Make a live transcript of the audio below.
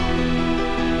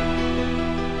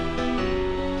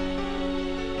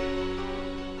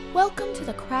Welcome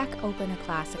to the Crack Open a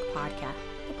Classic podcast,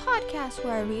 the podcast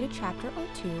where I read a chapter or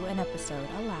two an episode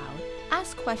aloud,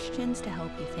 ask questions to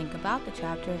help you think about the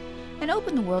chapter, and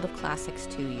open the world of classics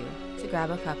to you. So grab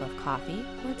a cup of coffee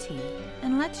or tea,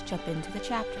 and let's jump into the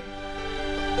chapter.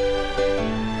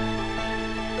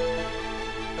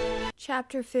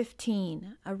 Chapter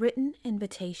 15, A Written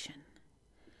Invitation.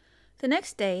 The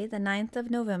next day, the 9th of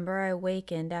November, I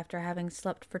awakened after having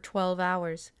slept for 12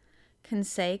 hours.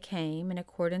 Conseil came, in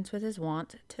accordance with his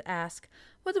wont, to ask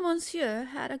whether Monsieur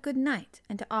had a good night,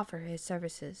 and to offer his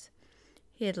services.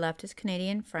 He had left his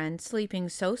Canadian friend sleeping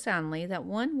so soundly that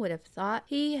one would have thought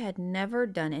he had never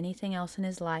done anything else in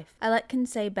his life. I let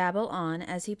Conseil babble on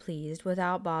as he pleased,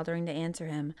 without bothering to answer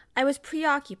him. I was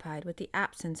preoccupied with the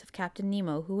absence of Captain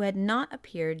Nemo, who had not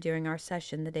appeared during our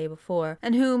session the day before,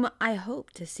 and whom I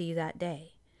hoped to see that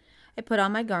day. I put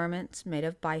on my garments made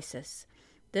of byssus.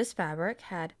 This fabric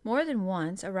had more than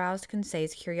once aroused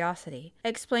Conseil's curiosity. I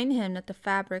explained to him that the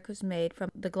fabric was made from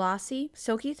the glossy,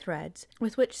 silky threads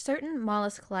with which certain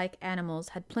mollusk-like animals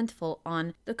had plentiful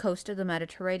on the coast of the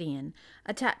Mediterranean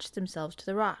attached themselves to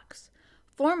the rocks.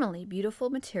 Formerly beautiful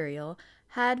material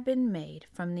had been made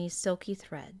from these silky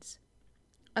threads.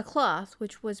 A cloth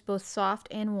which was both soft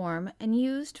and warm, and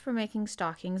used for making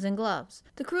stockings and gloves.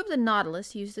 The crew of the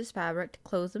Nautilus used this fabric to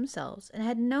clothe themselves, and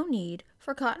had no need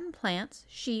for cotton plants,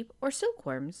 sheep, or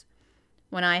silkworms.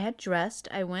 When I had dressed,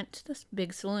 I went to the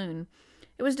big saloon.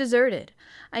 It was deserted.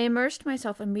 I immersed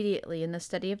myself immediately in the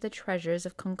study of the treasures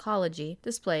of conchology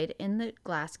displayed in the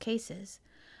glass cases.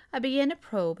 I began to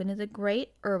probe into the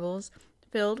great herbals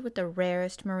filled with the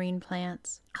rarest marine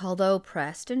plants. Although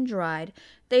pressed and dried,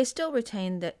 they still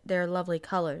retained their lovely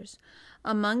colors.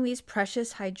 Among these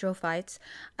precious hydrophytes,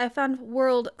 I found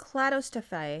whorled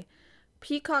cladostaphae,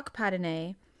 peacock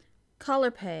patinae,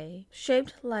 caulerpae,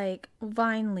 shaped like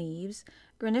vine leaves,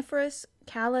 graniferous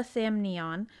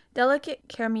calathemnion, delicate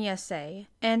kermiaceae,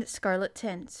 and scarlet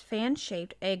tints,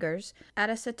 fan-shaped agars,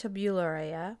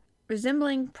 Adicetobularia,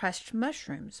 resembling pressed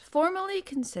mushrooms, formerly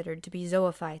considered to be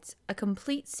zoophytes, a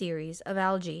complete series of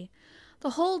algae.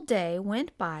 The whole day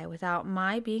went by without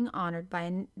my being honored by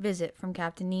a visit from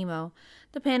Captain Nemo.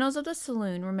 The panels of the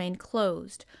saloon remained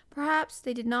closed. Perhaps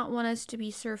they did not want us to be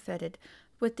surfeited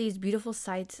with these beautiful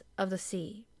sights of the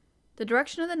sea. The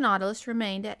direction of the Nautilus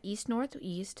remained at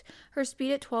east-northeast, her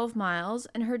speed at 12 miles,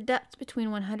 and her depth between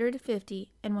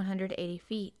 150 and 180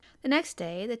 feet. The next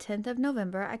day, the 10th of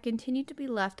November, I continued to be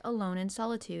left alone in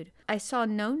solitude. I saw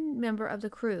no member of the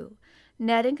crew.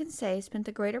 Ned and Conseil spent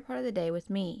the greater part of the day with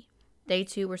me. They,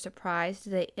 too, were surprised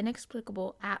at the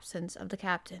inexplicable absence of the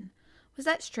captain. Was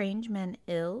that strange man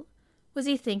ill? Was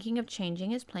he thinking of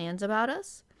changing his plans about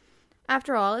us?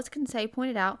 After all, as Conseil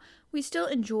pointed out, we still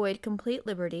enjoyed complete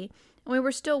liberty, and we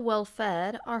were still well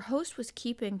fed. Our host was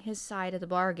keeping his side of the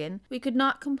bargain. We could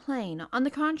not complain. On the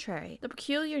contrary, the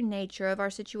peculiar nature of our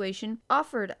situation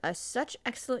offered us such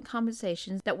excellent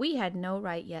compensations that we had no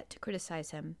right yet to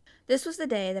criticize him. This was the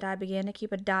day that I began to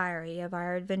keep a diary of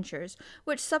our adventures,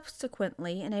 which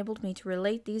subsequently enabled me to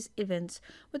relate these events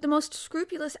with the most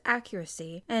scrupulous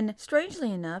accuracy, and,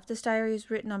 strangely enough, this diary is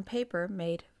written on paper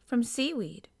made from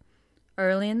seaweed.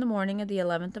 Early in the morning of the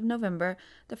 11th of November,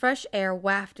 the fresh air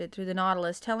wafted through the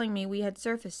Nautilus, telling me we had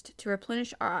surfaced to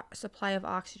replenish our supply of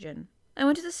oxygen. I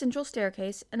went to the central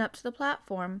staircase and up to the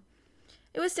platform.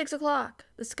 It was 6 o'clock.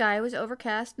 The sky was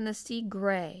overcast and the sea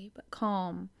gray, but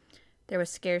calm. There was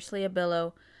scarcely a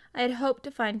billow. I had hoped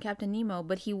to find Captain Nemo,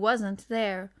 but he wasn't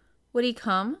there. Would he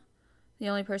come? The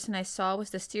only person I saw was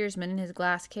the steersman in his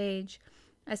glass cage.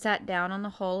 I sat down on the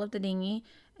hull of the dinghy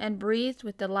and breathed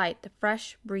with delight the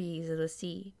fresh breeze of the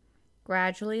sea.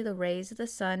 Gradually the rays of the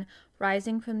sun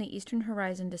rising from the eastern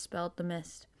horizon dispelled the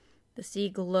mist. The sea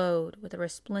glowed with a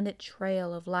resplendent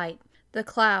trail of light. The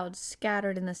clouds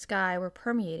scattered in the sky were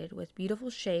permeated with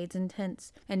beautiful shades and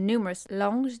tints, and numerous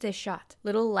longues de chat,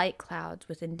 little light clouds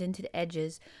with indented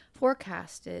edges,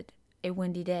 forecasted a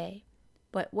windy day.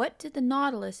 But what did the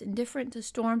Nautilus, indifferent to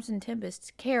storms and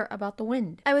tempests, care about the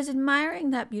wind? I was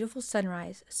admiring that beautiful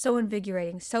sunrise, so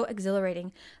invigorating, so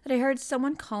exhilarating, that I heard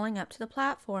someone calling up to the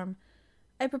platform.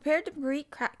 I prepared to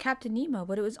greet Captain Nemo,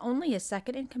 but it was only his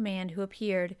second-in-command who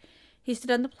appeared. He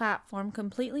stood on the platform,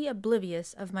 completely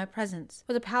oblivious of my presence.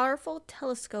 With a powerful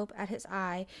telescope at his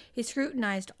eye, he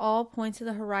scrutinized all points of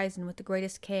the horizon with the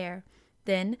greatest care.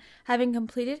 Then, having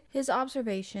completed his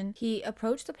observation, he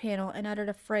approached the panel and uttered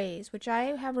a phrase which I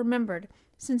have remembered,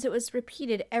 since it was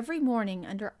repeated every morning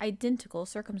under identical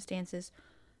circumstances.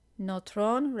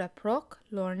 Neutron reproc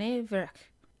lorne vrec.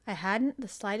 I hadn't the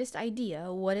slightest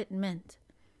idea what it meant.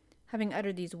 Having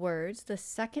uttered these words, the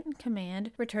second in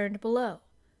command returned below.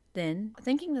 Then,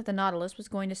 thinking that the Nautilus was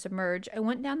going to submerge, I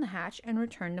went down the hatch and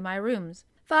returned to my rooms.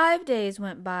 5 days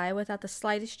went by without the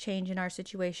slightest change in our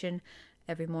situation.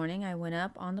 Every morning I went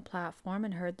up on the platform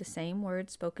and heard the same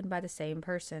words spoken by the same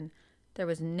person. There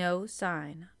was no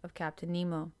sign of Captain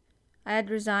Nemo. I had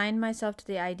resigned myself to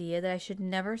the idea that I should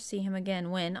never see him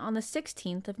again when, on the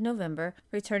 16th of November,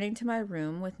 returning to my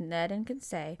room with Ned and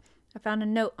Conseil, I found a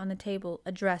note on the table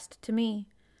addressed to me.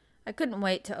 I couldn't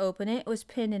wait to open it. It was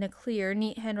penned in a clear,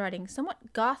 neat handwriting,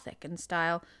 somewhat Gothic in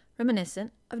style,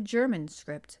 reminiscent of German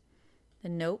script. The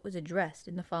note was addressed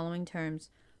in the following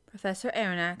terms: Professor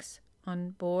Aronnax,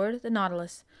 on board the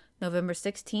Nautilus, November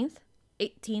 16th,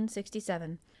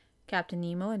 1867. Captain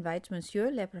Nemo invites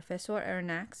Monsieur le Professeur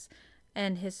Aronnax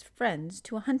and his friends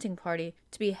to a hunting party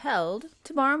to be held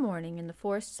tomorrow morning in the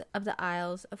forests of the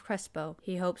Isles of Crespo.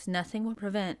 He hopes nothing will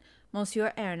prevent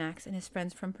Monsieur Aronnax and his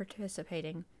friends from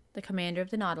participating. The commander of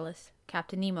the Nautilus,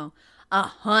 Captain Nemo. "A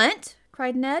hunt?"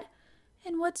 cried Ned.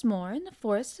 "And what's more, in the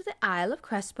forests of the Isle of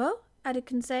Crespo?" added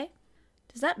Conseil.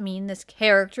 "Does that mean this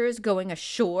character is going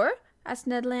ashore?" asked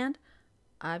Ned Land.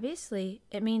 "Obviously,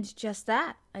 it means just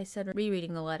that," I said,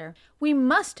 rereading the letter. "We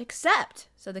must accept,"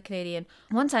 said the Canadian.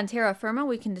 "Once on terra firma,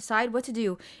 we can decide what to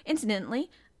do.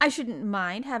 Incidentally, I shouldn't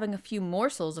mind having a few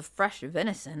morsels of fresh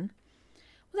venison."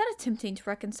 Without attempting to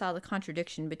reconcile the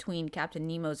contradiction between Captain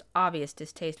Nemo's obvious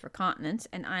distaste for continents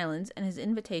and islands and his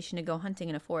invitation to go hunting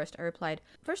in a forest, I replied,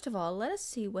 "First of all, let us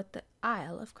see what the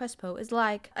Isle of Crespo is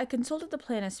like." I consulted the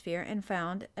planisphere and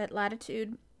found, at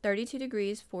latitude 32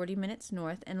 degrees 40 minutes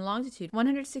north and longitude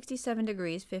 167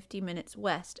 degrees 50 minutes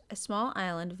west, a small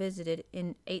island visited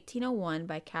in 1801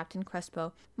 by Captain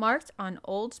Crespo, marked on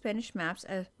old Spanish maps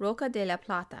as Roca de la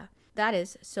Plata, that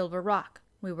is, Silver Rock.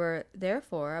 We were,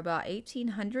 therefore, about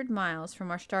 1,800 miles from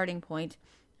our starting point,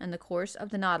 and the course of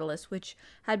the Nautilus, which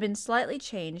had been slightly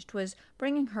changed, was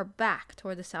bringing her back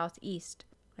toward the southeast.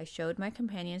 I showed my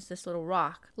companions this little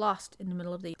rock, lost in the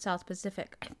middle of the South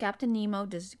Pacific. "If Captain Nemo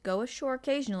does go ashore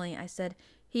occasionally," I said,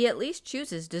 "he at least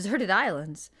chooses deserted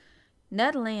islands."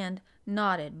 Ned Land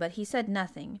nodded, but he said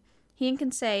nothing. He and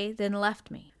Conseil then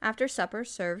left me. After supper,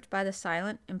 served by the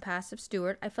silent, impassive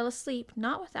steward, I fell asleep,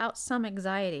 not without some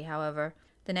anxiety, however.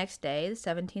 The next day, the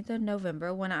 17th of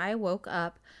November, when I woke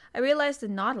up, I realized the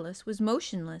Nautilus was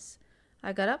motionless.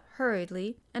 I got up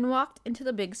hurriedly and walked into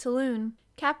the big saloon.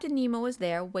 Captain Nemo was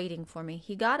there, waiting for me.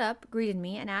 He got up, greeted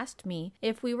me, and asked me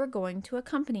if we were going to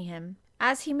accompany him.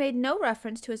 As he made no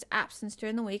reference to his absence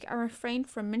during the week, I refrained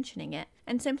from mentioning it,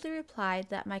 and simply replied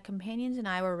that my companions and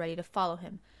I were ready to follow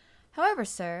him. "However,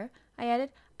 sir," I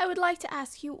added, "I would like to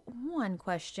ask you one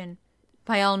question."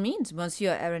 "By all means,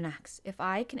 Monsieur Aronnax. If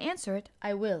I can answer it,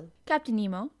 I will." "Captain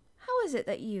Nemo, how is it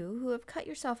that you, who have cut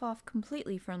yourself off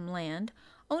completely from land,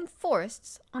 own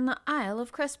forests on the Isle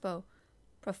of Crespo?"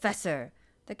 "Professor,"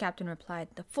 the captain replied,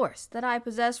 "the forests that I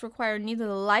possess require neither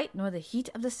the light nor the heat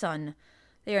of the sun.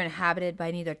 They are inhabited by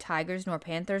neither tigers nor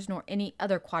panthers nor any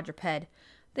other quadruped.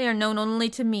 They are known only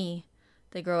to me.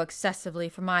 They grow excessively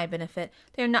for my benefit.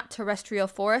 They are not terrestrial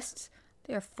forests.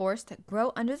 They are forests that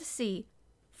grow under the sea."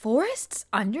 "Forests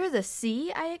under the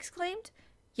sea?" I exclaimed.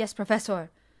 "Yes, Professor."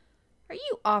 "Are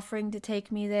you offering to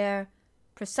take me there?"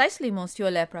 "Precisely, Monsieur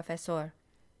le Professeur."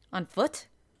 "On foot?"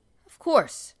 "Of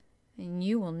course. And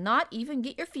you will not even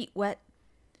get your feet wet."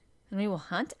 "And we will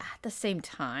hunt at the same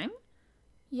time?"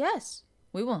 "Yes,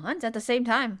 we will hunt at the same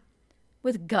time."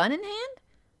 "With gun in hand?"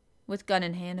 "With gun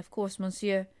in hand, of course,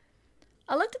 monsieur."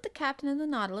 I looked at the captain of the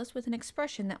Nautilus with an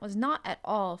expression that was not at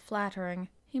all flattering.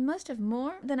 He must have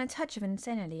more than a touch of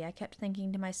insanity, I kept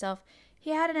thinking to myself.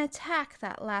 He had an attack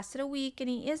that lasted a week, and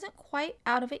he isn't quite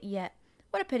out of it yet.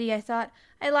 What a pity, I thought.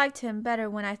 I liked him better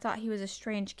when I thought he was a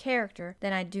strange character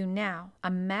than I do now. A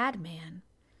madman.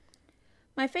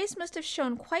 My face must have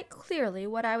shown quite clearly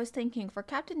what I was thinking, for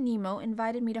Captain Nemo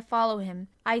invited me to follow him.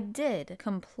 I did,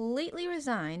 completely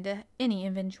resigned to any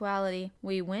eventuality.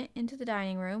 We went into the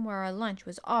dining room, where our lunch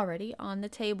was already on the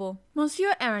table.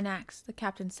 "Monsieur Aronnax," the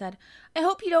captain said, "I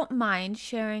hope you don't mind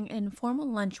sharing an informal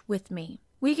lunch with me.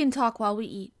 We can talk while we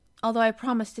eat. Although I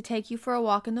promised to take you for a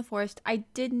walk in the forest, I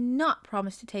did not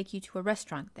promise to take you to a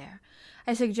restaurant there.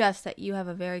 I suggest that you have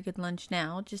a very good lunch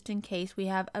now, just in case we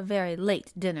have a very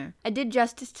late dinner." I did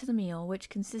justice to the meal,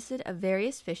 which consisted of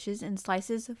various fishes and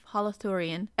slices of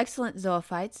holothurian, excellent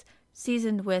zoophytes,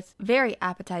 seasoned with very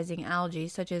appetizing algae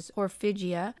such as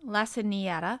Porphygia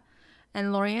laciniata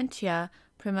and Laurentia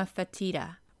prima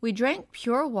fetida. We drank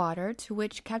pure water, to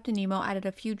which Captain Nemo added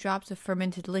a few drops of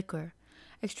fermented liquor,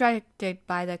 extracted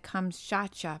by the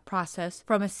Kamchatka process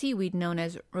from a seaweed known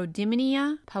as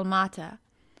Rhodymenia palmata.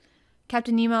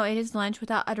 Captain Nemo ate his lunch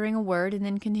without uttering a word, and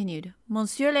then continued.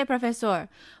 Monsieur le Professeur,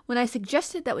 when I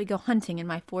suggested that we go hunting in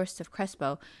my forests of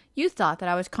Crespo, you thought that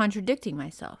I was contradicting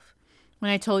myself. When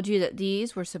I told you that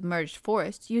these were submerged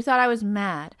forests, you thought I was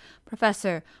mad.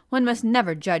 Professor, one must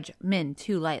never judge men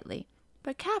too lightly.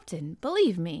 But, Captain,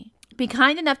 believe me, be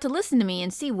kind enough to listen to me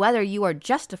and see whether you are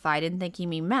justified in thinking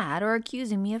me mad or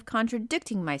accusing me of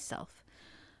contradicting myself.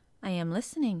 I am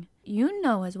listening. You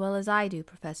know as well as I do,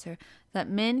 Professor, that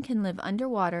men can live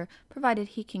underwater provided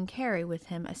he can carry with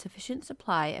him a sufficient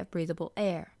supply of breathable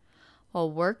air.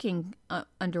 While working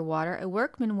underwater, a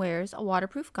workman wears a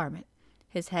waterproof garment,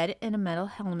 his head in a metal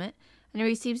helmet, and he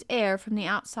receives air from the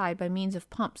outside by means of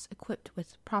pumps equipped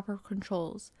with proper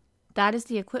controls. That is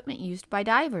the equipment used by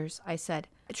divers, I said.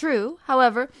 True,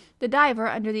 however, the diver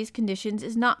under these conditions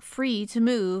is not free to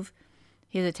move.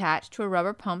 He is attached to a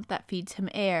rubber pump that feeds him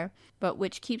air, but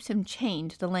which keeps him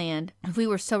chained to the land. If we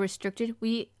were so restricted,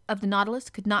 we of the Nautilus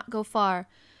could not go far.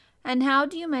 And how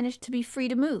do you manage to be free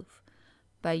to move?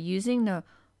 By using the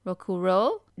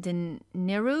Rouquayrol de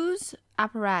Nereu's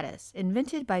apparatus,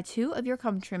 invented by 2 of your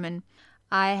countrymen.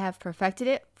 I have perfected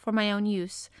it for my own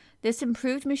use. This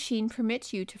improved machine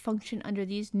permits you to function under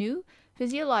these new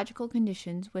physiological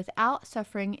conditions without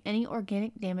suffering any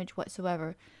organic damage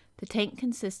whatsoever. The tank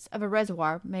consists of a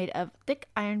reservoir made of thick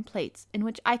iron plates in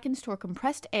which I can store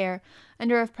compressed air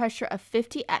under a pressure of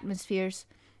 50 atmospheres.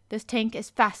 This tank is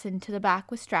fastened to the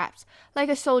back with straps, like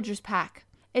a soldier's pack.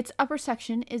 Its upper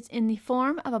section is in the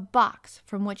form of a box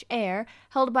from which air,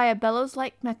 held by a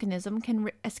bellows-like mechanism,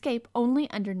 can escape only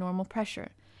under normal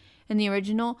pressure. In the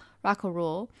original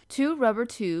Rouquayrol, 2 rubber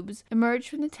tubes emerge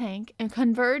from the tank and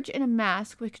converge in a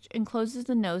mask which encloses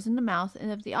the nose and the mouth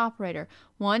of the operator.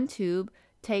 One tube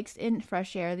takes in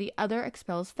fresh air, the other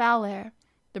expels foul air.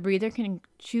 The breather can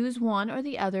choose one or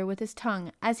the other with his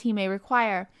tongue, as he may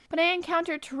require. But I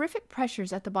encounter terrific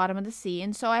pressures at the bottom of the sea,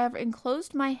 and so I have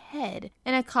enclosed my head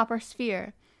in a copper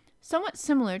sphere, somewhat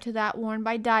similar to that worn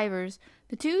by divers.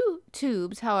 The 2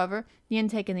 tubes, however, the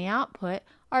intake and the output,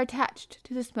 are attached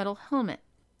to this metal helmet.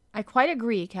 I quite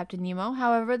agree, Captain Nemo.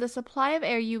 However, the supply of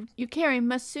air you carry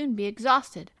must soon be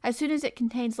exhausted. As soon as it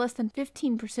contains less than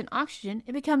 15% oxygen,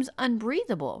 it becomes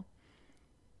unbreathable.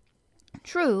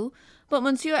 True, but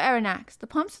Monsieur Aronnax, the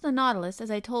pumps of the Nautilus,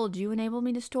 as I told you, enable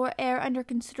me to store air under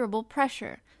considerable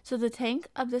pressure, so the tank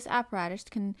of this apparatus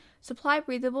can supply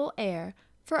breathable air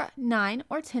for 9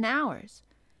 or 10 hours.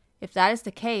 If that is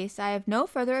the case, I have no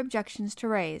further objections to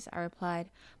raise, I replied,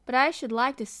 but I should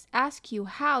like to ask you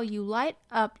how you light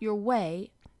up your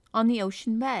way on the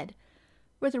ocean bed.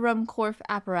 With a Ruhmkorff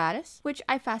apparatus, which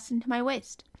I fasten to my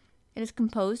waist. It is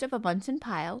composed of a Bunsen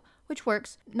pile, which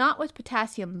works not with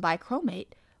potassium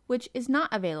bichromate, which is not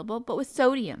available, but with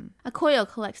sodium. A coil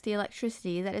collects the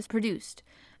electricity that is produced,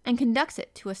 and conducts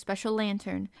it to a special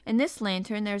lantern. In this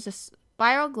lantern there is a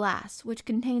spiral glass, which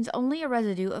contains only a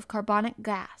residue of carbonic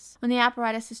gas. When the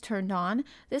apparatus is turned on,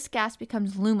 this gas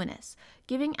becomes luminous,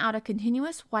 giving out a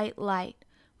continuous white light.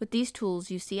 With these tools,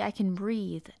 you see, I can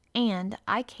breathe, and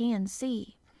I can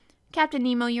see. Captain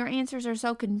Nemo, your answers are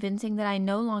so convincing that I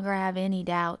no longer have any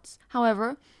doubts.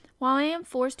 However, while I am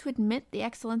forced to admit the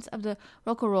excellence of the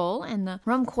Rouquayrol and the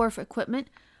Ruhmkorff equipment,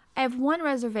 I have one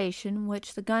reservation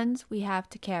which the guns we have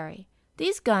to carry.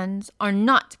 These guns are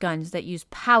not guns that use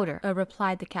powder,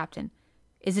 replied the captain.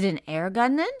 Is it an air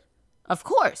gun, then? Of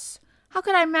course. How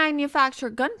could I manufacture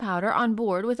gunpowder on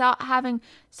board without having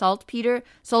saltpeter,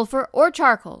 sulfur, or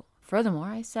charcoal? Furthermore,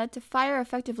 I said, to fire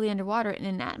effectively underwater in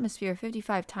an atmosphere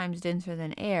 55 times denser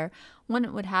than air,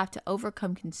 one would have to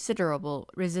overcome considerable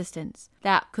resistance.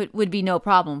 That would be no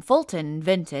problem. Fulton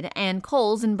invented, and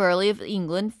Coles and Burley of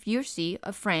England, Furcy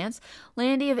of France,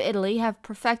 Landy of Italy have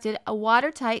perfected a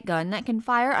watertight gun that can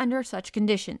fire under such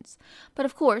conditions. But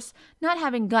of course, not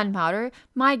having gunpowder,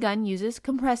 my gun uses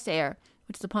compressed air,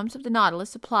 which the pumps of the Nautilus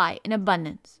supply in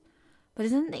abundance. But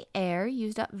isn't the air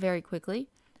used up very quickly?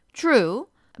 True.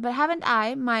 But haven't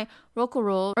I my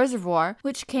Rouquayrol reservoir,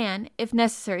 which can, if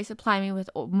necessary, supply me with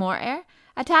more air?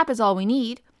 A tap is all we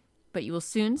need. But you will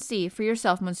soon see for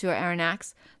yourself, Monsieur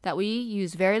Aronnax, that we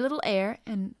use very little air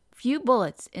and few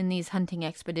bullets in these hunting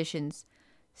expeditions.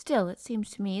 Still, it seems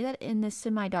to me that in this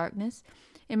semi-darkness,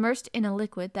 immersed in a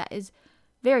liquid that is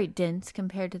very dense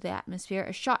compared to the atmosphere,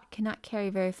 a shot cannot carry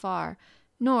very far,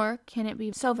 nor can it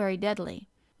be so very deadly.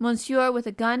 Monsieur, with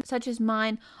a gun such as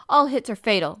mine, all hits are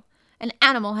fatal. An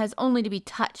animal has only to be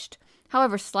touched,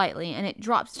 however slightly, and it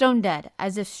drops stone dead,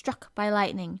 as if struck by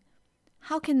lightning.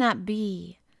 How can that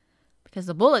be? Because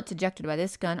the bullets ejected by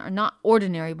this gun are not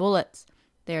ordinary bullets.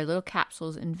 They are little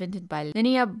capsules invented by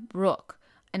Linnea Bruck,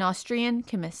 an Austrian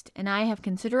chemist, and I have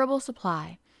considerable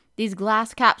supply. These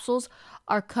glass capsules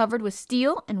are covered with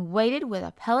steel and weighted with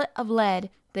a pellet of lead.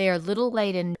 They are little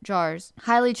Leyden jars,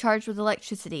 highly charged with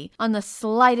electricity. On the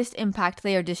slightest impact,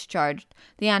 they are discharged.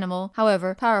 The animal,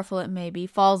 however powerful it may be,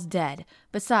 falls dead.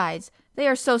 Besides, they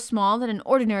are so small that an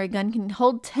ordinary gun can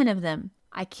hold 10 of them.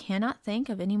 I cannot think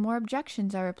of any more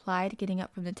objections, I replied, getting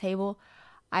up from the table.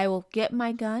 I will get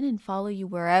my gun and follow you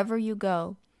wherever you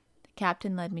go. The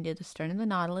captain led me to the stern of the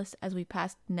Nautilus. As we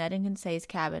passed Ned and Conseil's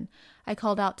cabin, I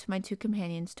called out to my 2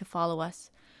 companions to follow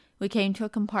us. We came to a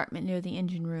compartment near the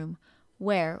engine room,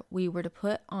 where we were to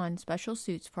put on special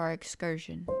suits for our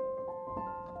excursion.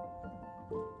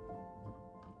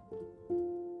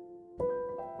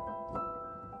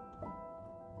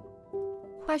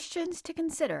 Questions to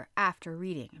consider after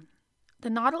reading. The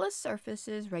Nautilus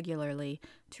surfaces regularly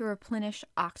to replenish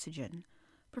oxygen.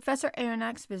 Professor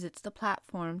Aronnax visits the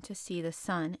platform to see the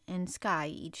sun and sky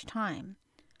each time.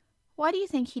 Why do you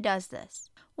think he does this?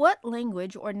 What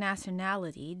language or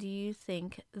nationality do you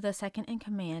think the second in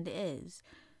command is?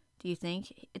 Do you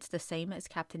think it's the same as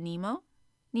Captain Nemo?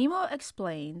 Nemo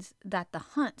explains that the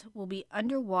hunt will be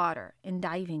underwater in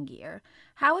diving gear.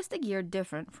 How is the gear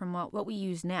different from what we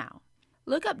use now?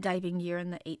 Look up diving gear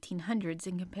in the 1800s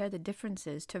and compare the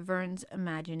differences to Verne's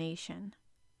imagination.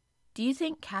 Do you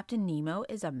think Captain Nemo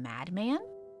is a madman?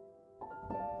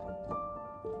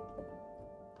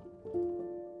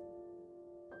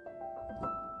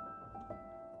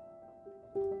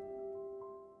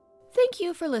 Thank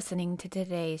you for listening to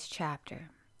today's chapter.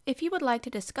 If you would like to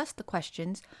discuss the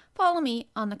questions, follow me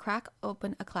on the Crack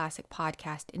Open a Classic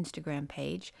podcast Instagram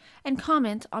page and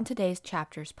comment on today's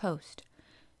chapter's post.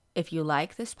 If you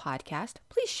like this podcast,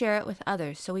 please share it with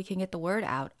others so we can get the word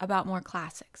out about more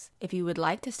classics. If you would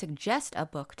like to suggest a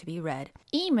book to be read,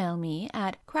 email me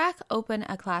at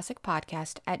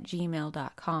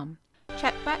crackopenaclassicpodcast@gmail.com.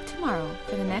 Check back tomorrow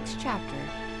for the next chapter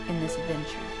in this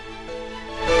adventure.